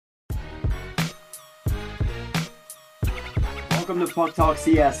Welcome to Puck Talk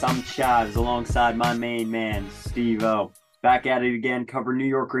CS. I'm Chavs alongside my main man, Steve-O. Back at it again, cover New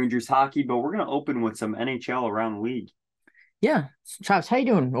York Rangers hockey, but we're going to open with some NHL around the league. Yeah, Travis, how you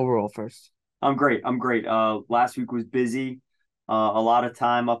doing overall first? I'm great. Last week was busy. A lot of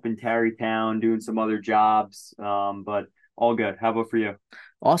time up in Tarrytown doing some other jobs, but all good. How about for you?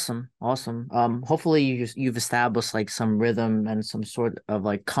 Awesome, awesome. Hopefully you've established like some rhythm and some sort of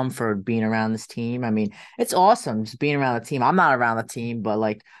like comfort being around this team. I mean, it's awesome just being around the team. I'm not around the team, but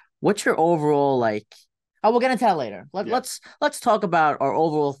like, what's your overall like? Oh, we'll get into that later. Yeah. Let's talk about our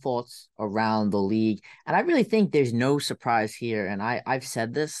overall thoughts around the league. And I really think there's no surprise here. And I've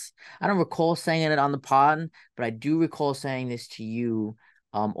said this. I don't recall saying it on the pod, but I do recall saying this to you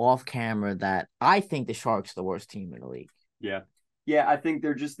off camera that I think the Sharks are the worst team in the league. Yeah. Yeah, I think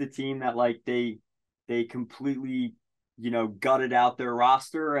they're just the team that like they completely, gutted out their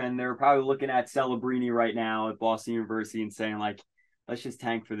roster, and they're probably looking at Celebrini right now at Boston University and saying like, let's just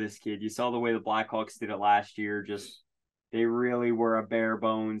tank for this kid. You saw the way the Blackhawks did it last year. Just they really were a bare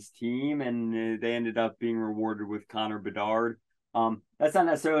bones team, and they ended up being rewarded with Connor Bedard. That's not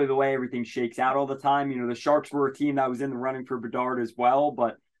necessarily the way everything shakes out all the time. The Sharks were a team that was in the running for Bedard as well,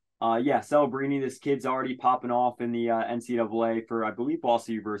 but yeah, Celebrini, this kid's already popping off in the NCAA for, I believe,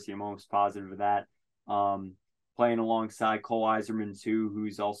 Boston University. I'm almost positive of that. Playing alongside Cole Eiserman, too,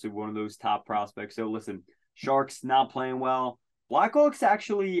 who's also one of those top prospects. So, listen, Sharks not playing well. Blackhawks,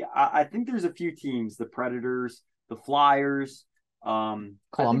 actually, I think there's a few teams, the Predators, the Flyers, I think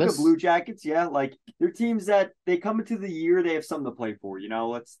the Columbus. Blue Jackets, yeah, like they're teams that they come into the year, they have something to play for.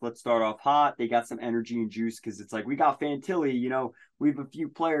 Let's start off hot. They got some energy and juice because it's like we got Fantilli. We have a few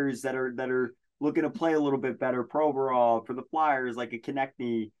players that are looking to play a little bit better. Provorov for the Flyers, like a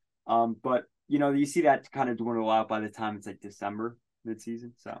Konechny. But you see that kind of dwindle out by the time it's like December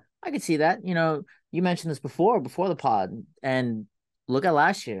midseason. So I could see that. You mentioned this before the pod, and look at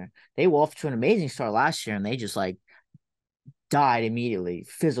last year. They were off to an amazing start last year, and they just like died immediately,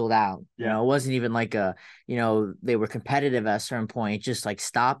 fizzled out. yeah, It wasn't even like they were competitive at a certain point. It just like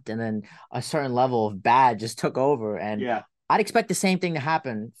stopped, and then a certain level of bad just took over. And yeah. I'd expect the same thing to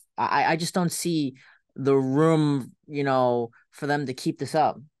happen. I just don't see the room, for them to keep this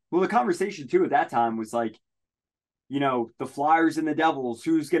up. Well, the conversation too at that time was like, the Flyers and the Devils,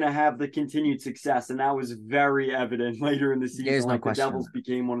 who's going to have the continued success. And that was very evident later in the season. There's no Like the question. Devils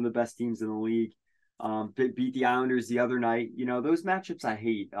became one of the best teams in the league. Beat the Islanders the other night. Those matchups I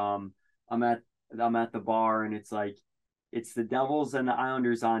hate. I'm at I'm at the bar, and it's like it's the Devils and the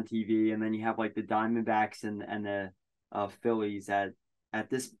Islanders on TV, and then you have like the Diamondbacks and the Phillies at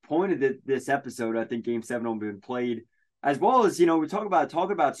this point of this episode. I think Game 7 will be played, as well as we talk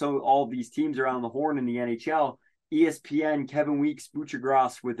about so all these teams around the horn in the NHL. ESPN, Kevin Weeks,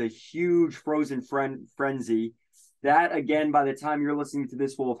 Butchergrass with a huge frozen frenzy. That, again, by the time you're listening to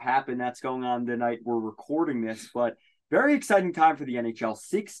this, will have happened. That's going on the night we're recording this. But very exciting time for the NHL.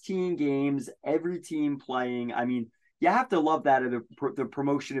 16 games, every team playing. I mean, you have to love that of the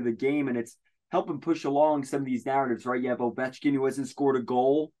promotion of the game, and it's helping push along some of these narratives, right? You have Ovechkin, who hasn't scored a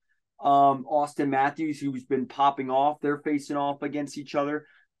goal. Austin Matthews, who's been popping off. They're facing off against each other.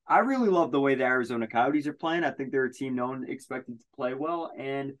 I really love the way the Arizona Coyotes are playing. I think they're a team known expected to play well.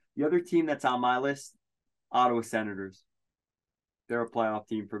 And the other team that's on my list, Ottawa Senators. They're a playoff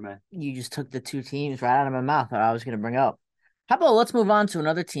team for me. You just took the two teams right out of my mouth that I was going to bring up. How about let's move on to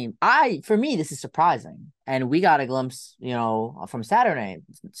another team? For me, this is surprising, and we got a glimpse, from Saturday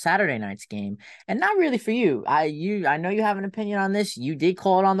night's game, and not really for you. I know you have an opinion on this. You did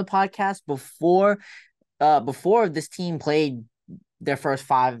call it on the podcast before this team played their first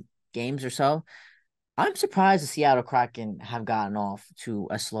 5 games or so. I'm surprised the Seattle Kraken have gotten off to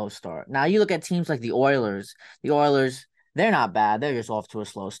a slow start. Now you look at teams like the Oilers. The Oilers, they're not bad. They're just off to a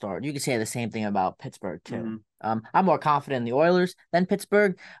slow start. You could say the same thing about Pittsburgh too. Mm-hmm. I'm more confident in the Oilers than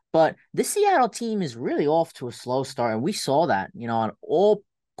Pittsburgh, but this Seattle team is really off to a slow start, and we saw that, on all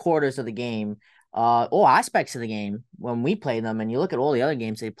quarters of the game, all aspects of the game when we played them. And you look at all the other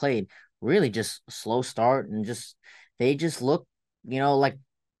games they played, really just slow start, and they just look, like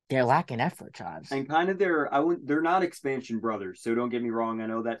they're lacking effort, Chives. And kind of they're not expansion brothers, so don't get me wrong. I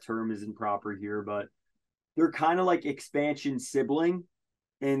know that term isn't proper here, but they're kind of like expansion sibling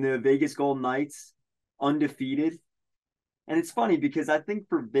in the Vegas Golden Knights, undefeated. And it's funny because I think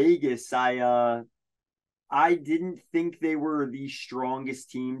for Vegas, I didn't think they were the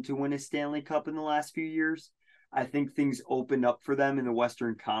strongest team to win a Stanley Cup in the last few years. I think things opened up for them in the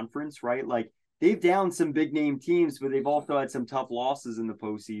Western Conference, right? Like they've downed some big name teams, but they've also had some tough losses in the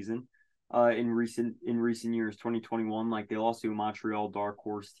postseason. In recent years, 2021, like they lost to a Montreal dark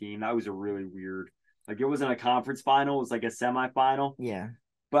horse team. That was a really weird Like it wasn't a conference final, it was like a semifinal. Yeah.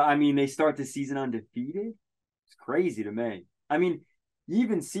 But I mean, they start the season undefeated. It's crazy to me. I mean, you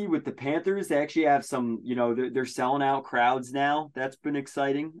even see with the Panthers, they actually have some, they're selling out crowds now. That's been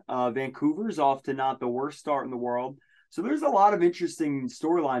exciting. Vancouver's off to not the worst start in the world. So there's a lot of interesting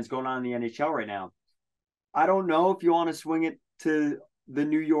storylines going on in the NHL right now. I don't know if you want to swing it to the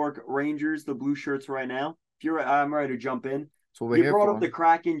New York Rangers, the blue shirts right now. I'm ready to jump in. That's what we're You here brought for. up the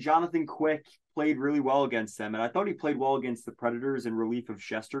Kraken. Jonathan Quick played really well against them, and I thought he played well against the Predators in relief of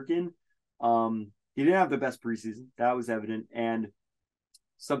Shesterkin. He didn't have the best preseason. That was evident. And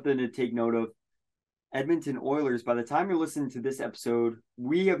something to take note of, Edmonton Oilers, by the time you're listening to this episode,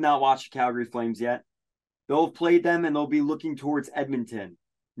 we have not watched the Calgary Flames yet. They'll have played them, and they'll be looking towards Edmonton.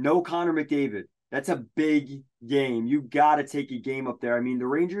 No Connor McDavid. That's a big game. You got to take a game up there. I mean, the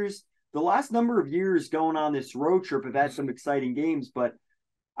Rangers, the last number of years going on this road trip have had some exciting games, but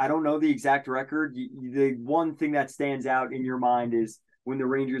I don't know the exact record. The one thing that stands out in your mind is when the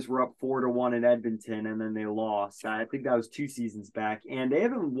Rangers were up 4-1 in Edmonton and then they lost. I think that was 2 seasons back, and they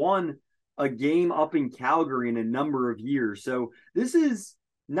haven't won a game up in Calgary in a number of years. So this is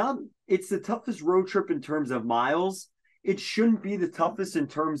not, it's the toughest road trip in terms of miles. It shouldn't be the toughest in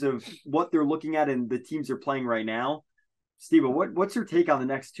terms of what they're looking at and the teams they're playing right now. Steven, what's your take on the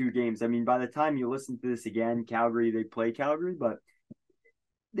next 2 games? I mean, by the time you listen to this again, Calgary, they play Calgary, but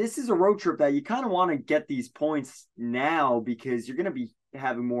this is a road trip that you kind of want to get these points now because you're going to be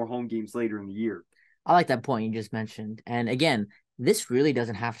having more home games later in the year. I like that point you just mentioned. And again, this really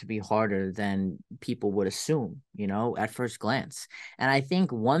doesn't have to be harder than people would assume, at first glance. And I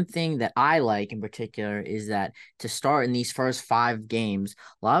think one thing that I like in particular is that to start in these first 5 games,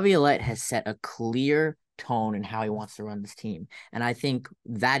 Laviolette has set a clear tone in how he wants to run this team. And I think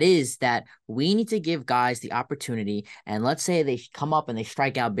that is that we need to give guys the opportunity. And let's say they come up and they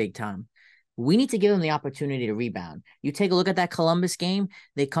strike out big time. We need to give them the opportunity to rebound. You take a look at that Columbus game,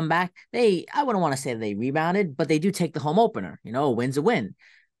 they come back. I wouldn't want to say they rebounded, but they do take the home opener. A win's a win.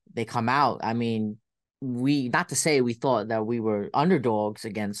 They come out. I mean, not to say we thought that we were underdogs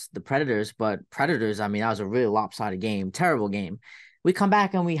against the Predators, but Predators, I mean, that was a really lopsided game, terrible game. We come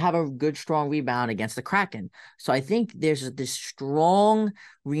back and we have a good, strong rebound against the Kraken. So I think there's this strong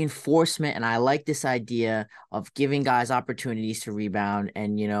reinforcement, and I like this idea of giving guys opportunities to rebound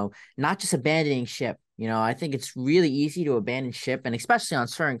and, not just abandoning ship. I think it's really easy to abandon ship, and especially on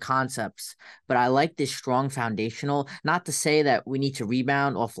certain concepts. But I like this strong foundational, not to say that we need to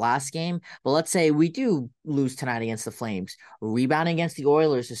rebound off last game, but let's say we do lose tonight against the Flames. Rebounding against the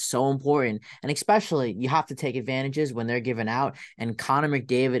Oilers is so important. And especially you have to take advantages when they're given out. And Connor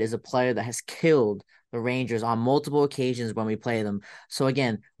McDavid is a player that has killed the Rangers on multiple occasions when we play them. So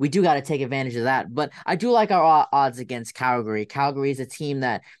again, we do got to take advantage of that. But I do like our odds against Calgary. Calgary is a team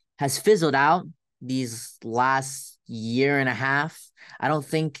that has fizzled out these last year and a half. I don't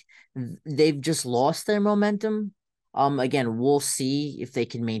think they've just lost their momentum. Again, we'll see if they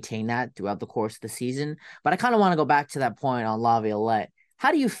can maintain that throughout the course of the season. But I kind of want to go back to that point on Laviolette.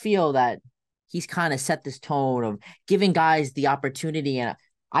 How do you feel that he's kind of set this tone of giving guys the opportunity? And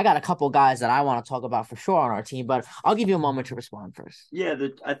I got a couple guys that I want to talk about for sure on our team, but I'll give you a moment to respond first. Yeah,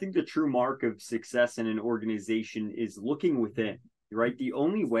 I think the true mark of success in an organization is looking within, right? The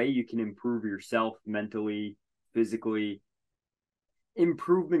only way you can improve yourself mentally, physically,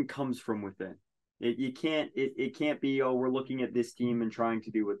 improvement comes from within. It can't be, oh, we're looking at this team and trying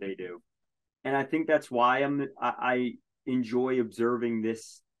to do what they do. And I think that's why I enjoy observing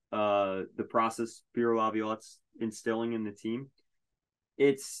this the process Pierre Laviolette's instilling in the team.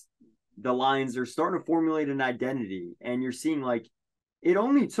 It's the Lions are starting to formulate an identity, and you're seeing like it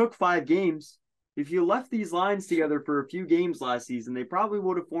only took 5 games. If you left these lines together for a few games last season, they probably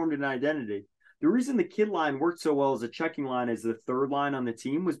would have formed an identity. The reason the kid line worked so well as a checking line as the third line on the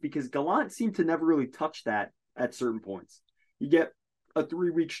team was because Gallant seemed to never really touch that at certain points. You get a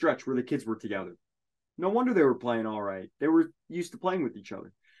 3-week stretch where the kids were together. No wonder they were playing all right. They were used to playing with each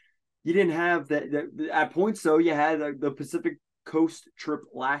other. You didn't have that at points, though. You had the Pacific Coast trip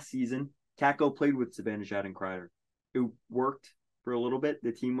last season. Kako played with Zibanejad and Kreider. It worked for a little bit.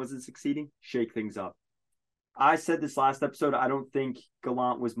 The team wasn't succeeding. Shake things up. I said this last episode, I don't think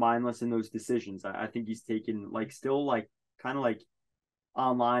Gallant was mindless in those decisions. I think he's taken kind of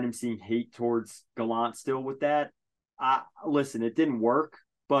online. I'm seeing hate towards Gallant still with that. Listen, it didn't work,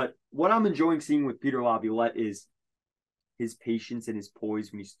 but what I'm enjoying seeing with Peter Laviolette is his patience and his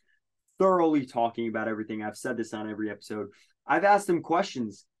poise when he's thoroughly talking about everything. I've said this on every episode. I've asked him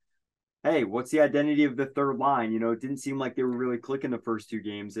questions. Hey, what's the identity of the third line? It didn't seem like they were really clicking the first 2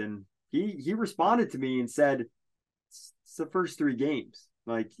 games, and he responded to me and said, it's the first 3 games.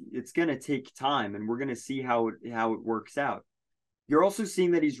 Like it's gonna take time, and we're gonna see how it works out. You're also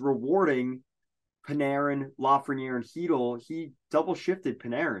seeing that he's rewarding Panarin, Lafreniere, and Hedel. He double shifted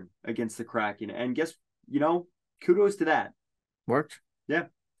Panarin against the Kraken, and kudos to that. Worked. Yeah.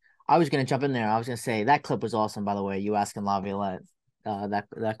 I was gonna jump in there. I was gonna say that clip was awesome. By the way, you asking Laviolette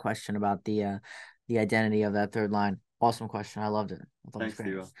that question about the identity of that third line. Awesome question. I loved it. I thought Thanks, it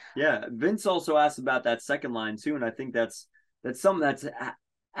was great. Steve. Yeah, Vince also asked about that second line too, and I think that's something that's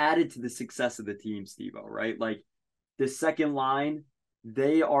added to the success of the team, Steve. Right? Like the second line,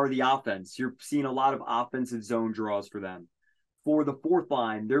 they are the offense. You're seeing a lot of offensive zone draws for them. For the fourth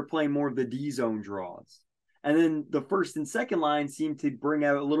line, they're playing more of the D zone draws. And then the first and second line seem to bring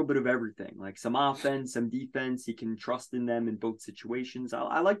out a little bit of everything, like some offense, some defense. You can trust in them in both situations.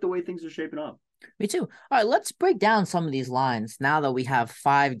 I like the way things are shaping up. Me too. All right, let's break down some of these lines. Now that we have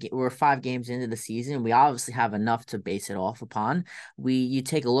we're 5 games into the season, we obviously have enough to base it off upon. You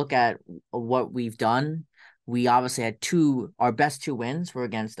take a look at what we've done. We obviously had our best 2 wins were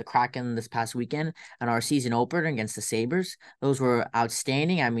against the Kraken this past weekend and our season opener against the Sabres. Those were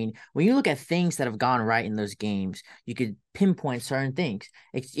outstanding. I mean, when you look at things that have gone right in those games, you could pinpoint certain things.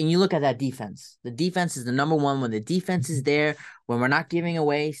 And you look at that defense. The defense is the number one. When the defense is there, when we're not giving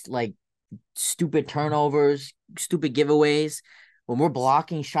away like stupid turnovers, stupid giveaways, when we're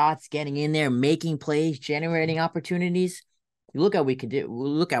blocking shots, getting in there, making plays, generating opportunities, you look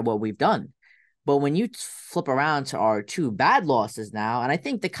at what we've done. But when you flip around to our 2 bad losses now, and I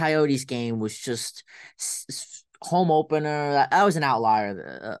think the Coyotes game was just home opener. That was an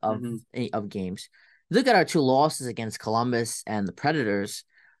outlier of games. Look at our 2 losses against Columbus and the Predators.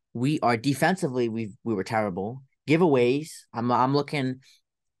 We are defensively, we were terrible. Giveaways. I'm looking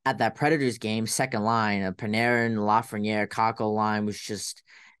at that Predators game, second line, Panarin, Lafreniere, Kakko line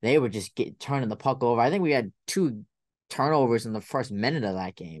they were just turning the puck over. I think we had 2 turnovers in the first minute of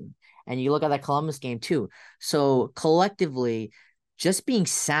that game. And you look at that Columbus game too. So collectively, just being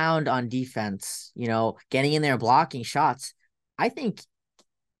sound on defense, getting in there, blocking shots. I think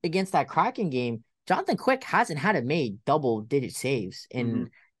against that Kraken game, Jonathan Quick hasn't had it made double-digit saves in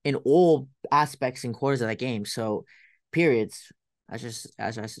all aspects and quarters of that game. So periods. As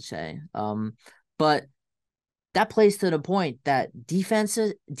I should say. But that plays to the point that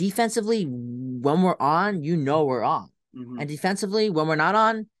defensively, when we're on, we're on. And defensively, when we're not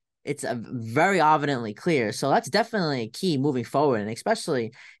on, it's very evidently clear. So that's definitely a key moving forward, and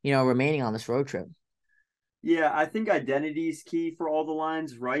especially, remaining on this road trip. Yeah, I think identity is key for all the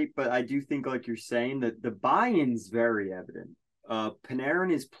lines, right? But I do think, like you're saying, that the buy-in's very evident.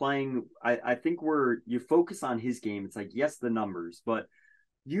 Panarin is playing. I think you focus on his game. It's like, yes, the numbers, but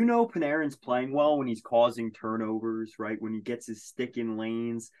Panarin's playing well when he's causing turnovers, right? When he gets his stick in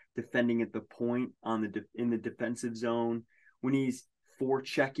lanes, defending at the point in the defensive zone, when he's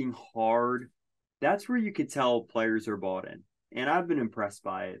forechecking hard, that's where you could tell players are bought in. And I've been impressed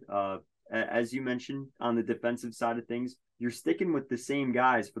by it. As you mentioned, on the defensive side of things, you're sticking with the same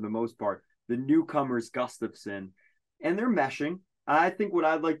guys for the most part. The newcomers, Gustafson, and they're meshing. I think what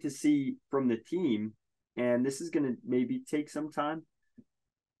I'd like to see from the team, and this is going to maybe take some time.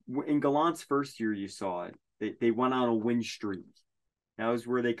 In Gallant's first year, you saw it. They went on a win streak. That was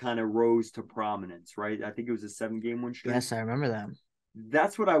where they kind of rose to prominence, right? I think it was a 7-game win streak. Yes, I remember that.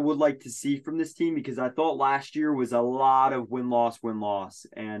 That's what I would like to see from this team, because I thought last year was a lot of win-loss,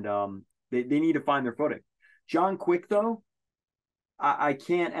 and they need to find their footing. John Quick, though, I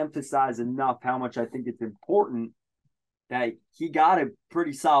can't emphasize enough how much I think it's important that he got a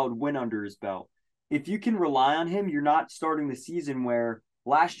pretty solid win under his belt. If you can rely on him, you're not starting the season where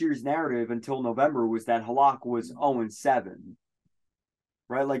last year's narrative until November was that Halak was 0-7,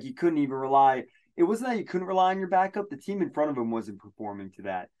 right? Like you couldn't even rely. It wasn't that you couldn't rely on your backup. The team in front of him wasn't performing to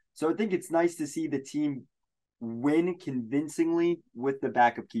that. So I think it's nice to see the team win convincingly with the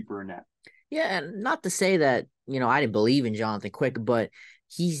backup keeper in net. Yeah, and not to say that, I didn't believe in Jonathan Quick, but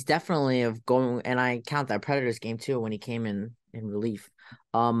he's definitely and I count that Predators game too when he came in relief.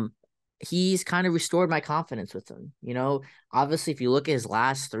 He's kind of restored my confidence with him. Obviously, if you look at his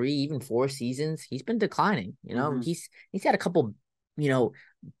last 3, even 4 seasons, he's been declining. He's had a couple,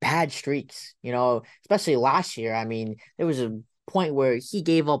 bad streaks. Especially last year. I mean, there was a point where he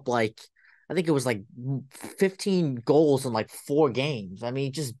gave up I think it was 15 goals in 4 games. I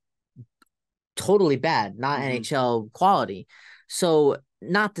mean, just totally bad, not NHL quality. So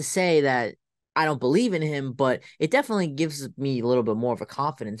not to say that I don't believe in him, but it definitely gives me a little bit more of a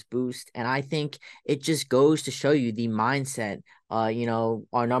confidence boost. And I think it just goes to show you the mindset.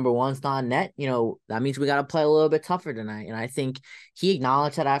 Our number one's not net. That means we got to play a little bit tougher tonight. And I think he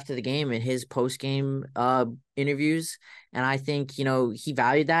acknowledged that after the game in his post game interviews. And I think, he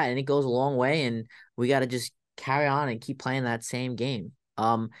valued that and it goes a long way. And we got to just carry on and keep playing that same game.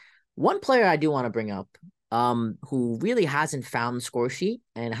 One player I do want to bring up who really hasn't found the score sheet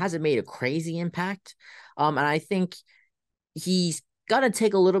and hasn't made a crazy impact. And I think he's got to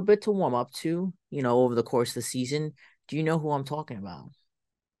take a little bit to warm up to, over the course of the season. Do you know who I'm talking about?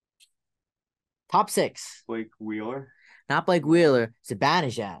 Top six. Blake Wheeler. Not Blake Wheeler.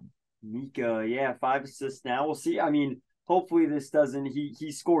 Zibanejad. Mika, yeah, 5 assists now. We'll see. I mean, hopefully this doesn't.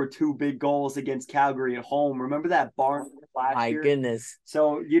 He scored 2 big goals against Calgary at home. Remember that barn last year? My goodness.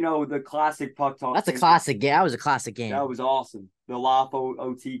 So the classic puck talk. That's a classic game. That was a classic game. That was awesome. The Loff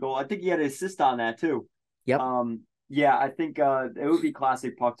OT goal. I think he had an assist on that too. Yep. Yeah, I think it would be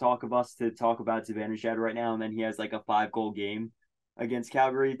classic puck talk of us to talk about Zibanejad right now, and then he has like a 5-goal game against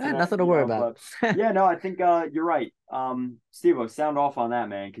Calgary tonight, nothing to worry about. But, yeah, no, I think you're right. Steve-O, sound off on that,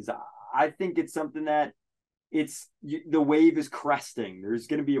 man, because I think it's something that the wave is cresting. There's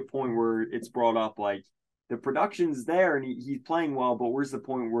going to be a point where it's brought up like the production's there and he's playing well, but where's the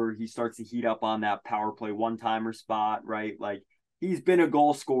point where he starts to heat up on that power play one-timer spot, right? Like he's been a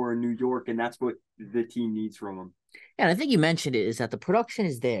goal scorer in New York, and that's what the team needs from him. And I think you mentioned it, is that the production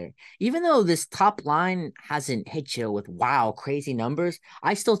is there. Even though this top line hasn't hit you with crazy numbers,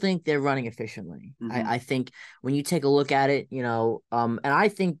 I still think they're running efficiently. Mm-hmm. I think when you take a look at it, and I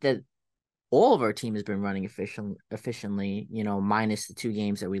think that all of our team has been running efficiently, minus the 2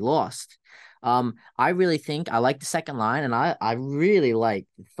 games that we lost. I really think I like the second line, and I really like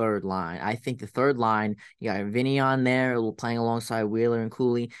the third line. I think the third line, you got Vinny on there playing alongside Wheeler and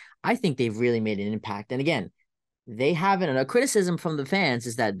Cooley. I think they've really made an impact. And again, they haven't. And a criticism from the fans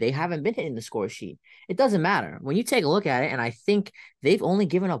is that they haven't been hitting the score sheet. It doesn't matter when you take a look at it, and I think they've only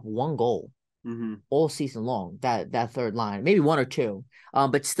given up 1 goal. Mm-hmm. All season long, that third line, maybe 1 or 2.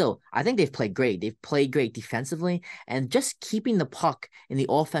 But still, I think they've played great. They've played great defensively, and just keeping the puck in the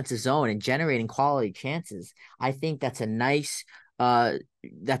offensive zone and generating quality chances. I think that's a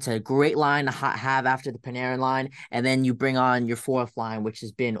great line to have after the Panarin line, and then you bring on your fourth line, which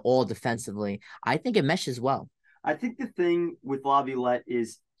has been all defensively. I think it meshes well. I think the thing with Laviolette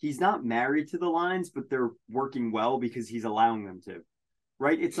is he's not married to the lines, but they're working well because he's allowing them to.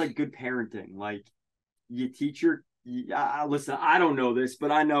 Right? It's like good parenting. Like you teach listen, I don't know this,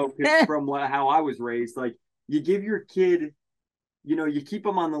 but I know from how I was raised, like you give your kid, you keep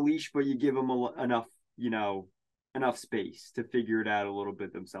them on the leash, but you give them enough space to figure it out a little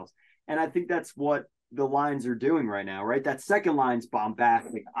bit themselves. And I think that's what the lines are doing right now, right? That second line's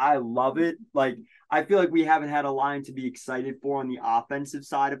bombastic. I love it. Like, I feel like we haven't had a line to be excited for on the offensive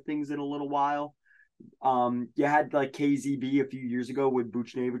side of things in a little while. You had like KZB a few years ago with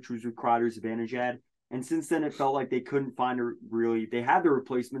Buchnevich, who's with Kreider, Zibanejad, and since then it felt like they couldn't find they had the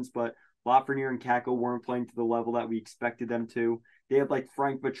replacements, but Lafreniere and Kako weren't playing to the level that we expected them to. They had like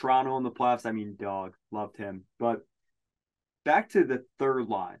Frank Vetrano in the playoffs. I mean, dog, loved him. But back to the third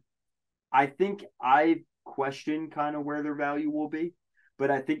line, I think I question kind of where their value will be,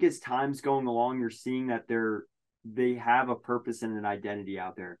 but I think as time's going along, you're seeing that they have a purpose and an identity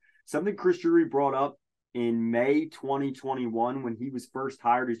out there. Something Chris Drury brought up in May 2021 when he was first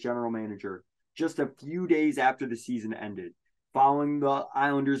hired as general manager, just a few days after the season ended, following the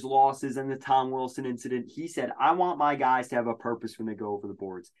Islanders' losses and the Tom Wilson incident. He said, I want my guys to have a purpose when they go over the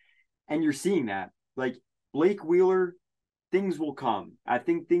boards. And you're seeing that. Like Blake Wheeler, things will come. I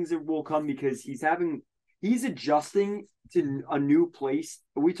think things will come because he's adjusting to a new place.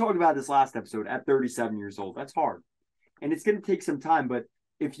 We talked about this last episode at 37 years old. That's hard. And it's going to take some time, but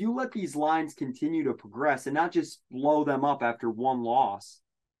if you let these lines continue to progress and not just blow them up after 1 loss,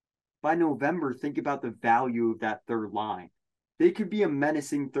 by November, think about the value of that third line. They could be a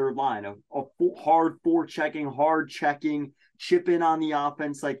menacing third line, a hard forechecking, hard checking, chip in on the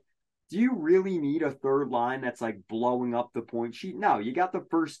offense. Like, do you really need a third line that's like blowing up the point sheet? No, you got the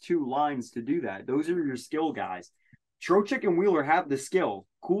first 2 lines to do that. Those are your skill guys. Trocheck and Wheeler have the skill.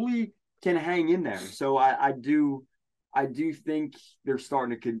 Cooley can hang in there. So I do think they're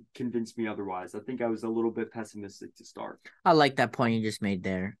starting to convince me otherwise. I think I was a little bit pessimistic to start. I like that point you just made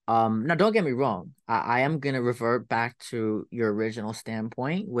there. Now don't get me wrong. I am going to revert back to your original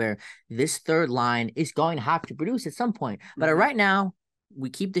standpoint where this third line is going to have to produce at some point. But right now, we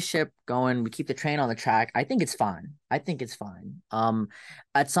keep the ship going, we keep the train on the track. I think it's fine. I think it's fine.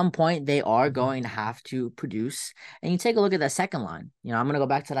 At some point they are going to have to produce. And you take a look at that second line. You know, I'm gonna go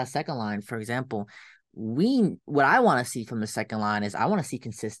back to that second line, for example. What I want to see from the second line is I want to see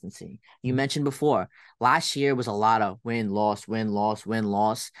consistency. You mentioned before, last year was a lot of win, loss, win, loss, win,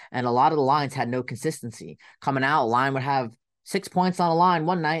 loss, and a lot of the lines had no consistency. Coming out, line would have 6 points on a line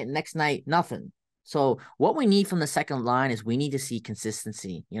one night, next night, nothing. So what we need from the second line is we need to see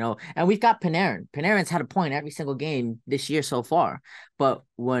consistency, you know, and we've got Panarin. Panarin's had a point every single game this year so far. But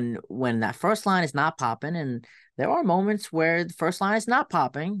when that first line is not popping, and there are moments where the first line is not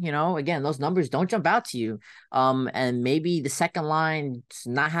popping, you know, again, those numbers don't jump out to you. And maybe the second line's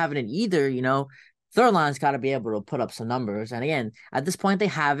not having it either, you know. Third line's got to be able to put up some numbers. And again, at this point they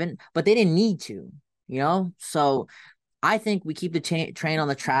haven't, but they didn't need to, you know. So I think we keep the train on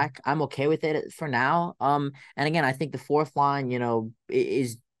the track. I'm okay with it for now. And again, I think the fourth line, you know,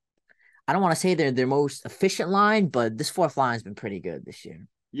 is I don't want to say they're their most efficient line, but this fourth line has been pretty good this year.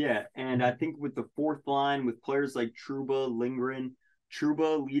 Yeah, and I think with the fourth line, with players like Trouba, Lindgren,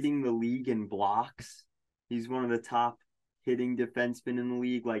 Trouba leading the league in blocks. He's one of the top hitting defensemen in the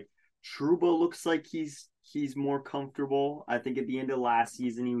league. Like Trouba looks like he's more comfortable. I think at the end of last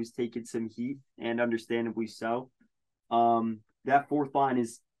season he was taking some heat, and understandably so. That fourth line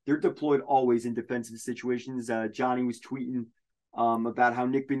they're deployed always in defensive situations. Johnny was tweeting about how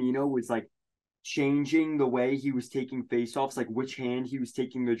Nick Bonino was like changing the way he was taking faceoffs, like which hand he was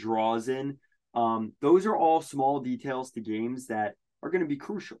taking the draws in. Those are all small details to games that are going to be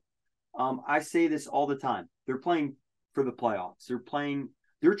crucial. I say this all the time. They're playing for the playoffs.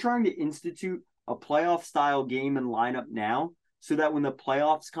 They're trying to institute a playoff style game and lineup now, so that when the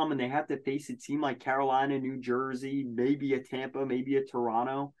playoffs come and they have to face a team like Carolina, New Jersey, maybe a Tampa, maybe a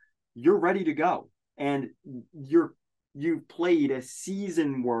Toronto, you're ready to go. And you've played a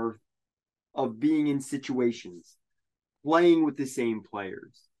season worth of being in situations, playing with the same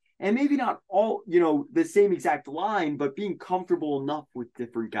players. And maybe not all, you know, the same exact line, but being comfortable enough with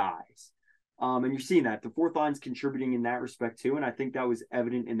different guys. And you're seeing that. The fourth line's contributing in that respect too. And I think that was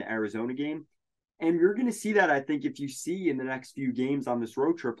evident in the Arizona game. And you're going to see that, I think, if you see in the next few games on this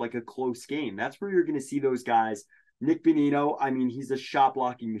road trip, like a close game. That's where you're going to see those guys. Nick Bonino, I mean, he's a shot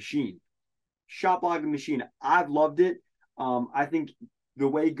blocking machine. Shot blocking machine. I've loved it. I think the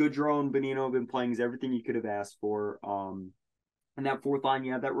way Goodrow and Bonino have been playing is everything you could have asked for. And that fourth line,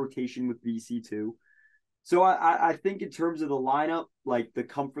 you have that rotation with BC too. So I think in terms of the lineup, like the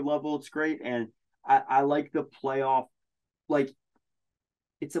comfort level, it's great. And I like the playoff, like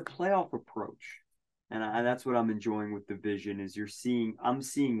it's a playoff approach. And that's what I'm enjoying with the vision is I'm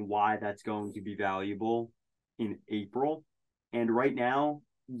seeing why that's going to be valuable in April. And right now,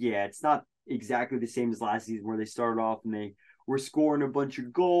 yeah, it's not exactly the same as last season where they started off and they were scoring a bunch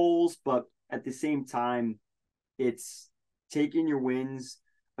of goals, but at the same time, it's taking your wins,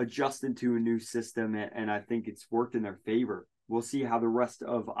 adjusting to a new system, and I think it's worked in their favor. We'll see how the rest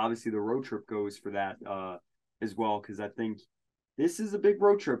of obviously the road trip goes for that as well, because I think this is a big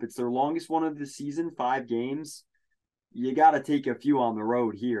road trip. It's their longest one of the season, 5 games. You got to take a few on the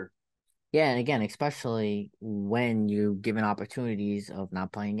road here. Yeah, and again, especially when you're given opportunities of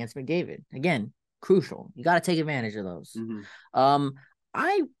not playing against McDavid. Again, crucial. You got to take advantage of those. Mm-hmm.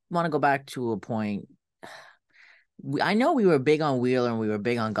 I want to go back to a point. I know we were big on Wheeler and we were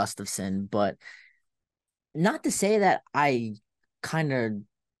big on Gustafson, but not to say that I kind of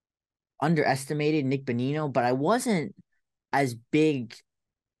underestimated Nick Bonino, but I wasn't as big.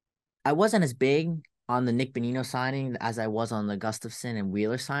 I wasn't as big on the Nick Bonino signing as I was on the Gustafson and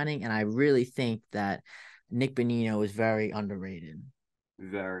Wheeler signing, and I really think that Nick Bonino is very underrated.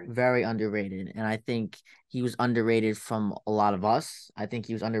 Very. Very underrated. And I think he was underrated from a lot of us. I think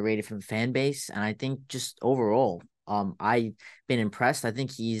he was underrated from the fan base. And I think just overall, I've been impressed. I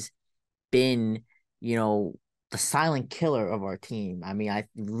think he's been, you know, the silent killer of our team. I mean,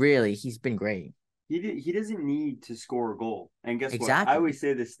 he's been great. He doesn't need to score a goal. And guess what? Exactly. I always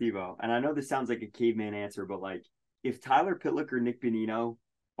say this, Steve-O, and I know this sounds like a caveman answer, but like if Tyler Pitlick or Nick Bonino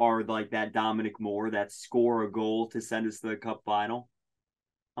are like that Dominic Moore that score a goal to send us to the cup final,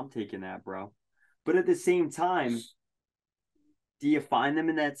 I'm taking that, bro. But at the same time, do you find them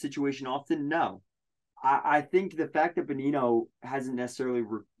in that situation often? No. I think the fact that Bonino hasn't necessarily,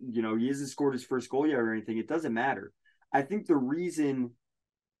 he hasn't scored his first goal yet or anything, it doesn't matter. I think the reason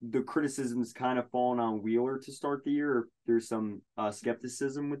the criticism's kind of fallen on Wheeler to start the year, there's some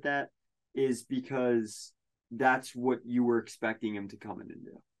skepticism with that, is because that's what you were expecting him to come in and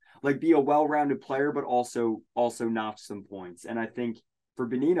do. Like be a well-rounded player, but also notch some points. And I think for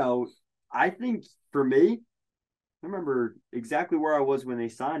Bonino, I think for me, I remember exactly where I was when they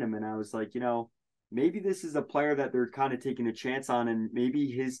signed him, and I was like, maybe this is a player that they're kind of taking a chance on, and maybe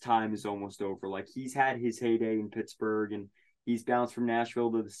his time is almost over. Like he's had his heyday in Pittsburgh, and he's bounced from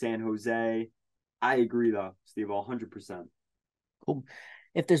Nashville to the San Jose. I agree, though, Steve, 100%. Cool.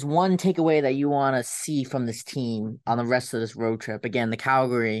 If there's one takeaway that you want to see from this team on the rest of this road trip, again, the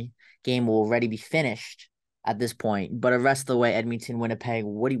Calgary game will already be finished at this point, but the rest of the way, Edmonton, Winnipeg,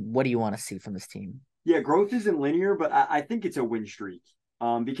 what do you want to see from this team? Yeah, growth isn't linear, but I think it's a win streak.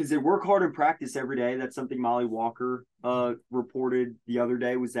 Because they work hard in practice every day. That's something Molly Walker reported the other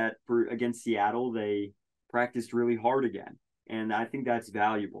day, was that for against Seattle, they practiced really hard again. And I think that's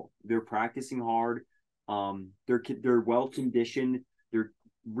valuable. They're practicing hard. They're well conditioned. They're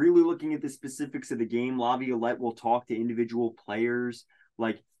really looking at the specifics of the game. Laviolette will talk to individual players,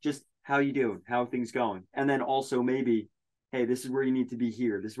 like just how you doing, how things going, and then also maybe, hey, this is where you need to be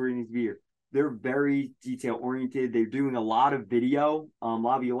here. This is where you need to be here. They're very detail oriented. They're doing a lot of video.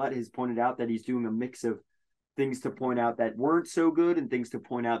 Laviolette has pointed out that he's doing a mix of things to point out that weren't so good and things to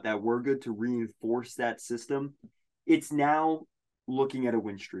point out that were good to reinforce that system. It's now looking at a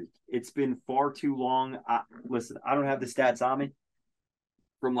win streak. It's been far too long. Listen, I don't have the stats on me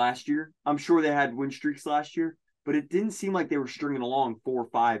from last year. I'm sure they had win streaks last year, but it didn't seem like they were stringing along 4 or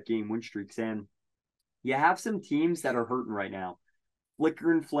 5 game win streaks. And you have some teams that are hurting right now.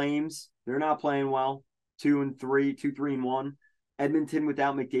 Flicker and Flames, they're not playing well. 2-3, 2-3-1. Edmonton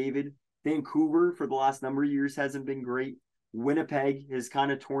without McDavid. Vancouver for the last number of years hasn't been great. Winnipeg has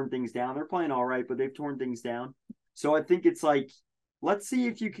kind of torn things down. They're playing all right, but they've torn things down. So I think it's like, let's see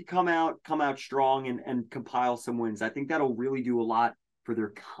if you could come out strong and compile some wins. I think that'll really do a lot for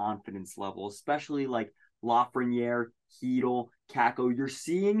their confidence level, especially like Lafreniere, Hedel, Kako. You're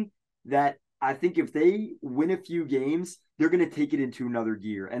seeing that. I think if they win a few games, they're going to take it into another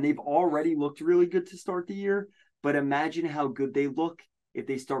gear. And they've already looked really good to start the year. But imagine how good they look if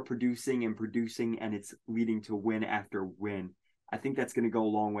they start producing and it's leading to win after win. I think that's going to go a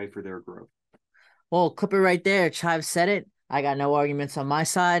long way for their growth. Well, clip it right there. Chive said it. I got no arguments on my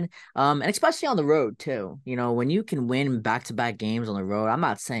side. And especially on the road too. You know, when you can win back-to-back games on the road, I'm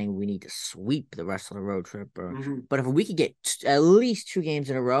not saying we need to sweep the rest of the road trip, but if we could get at least 2 games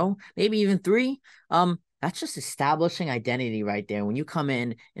in a row, maybe even 3, that's just establishing identity right there. When you come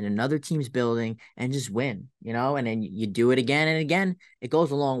in another team's building and just win, and then you do it again and again, it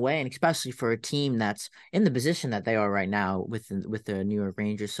goes a long way. And especially for a team that's in the position that they are right now with the New York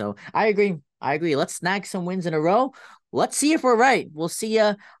Rangers. So I agree. Let's snag some wins in a row. Let's see if we're right. We'll see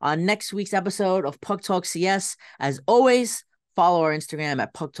you on next week's episode of Puck Talk CS. As always, follow our Instagram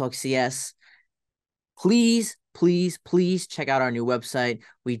at Puck Talk CS. Please check out our new website.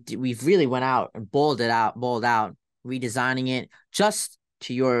 We've really went out and balled out, redesigning it just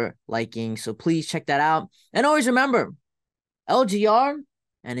to your liking. So please check that out. And always remember, LGR,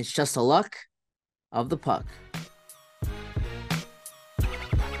 and it's just the luck of the puck.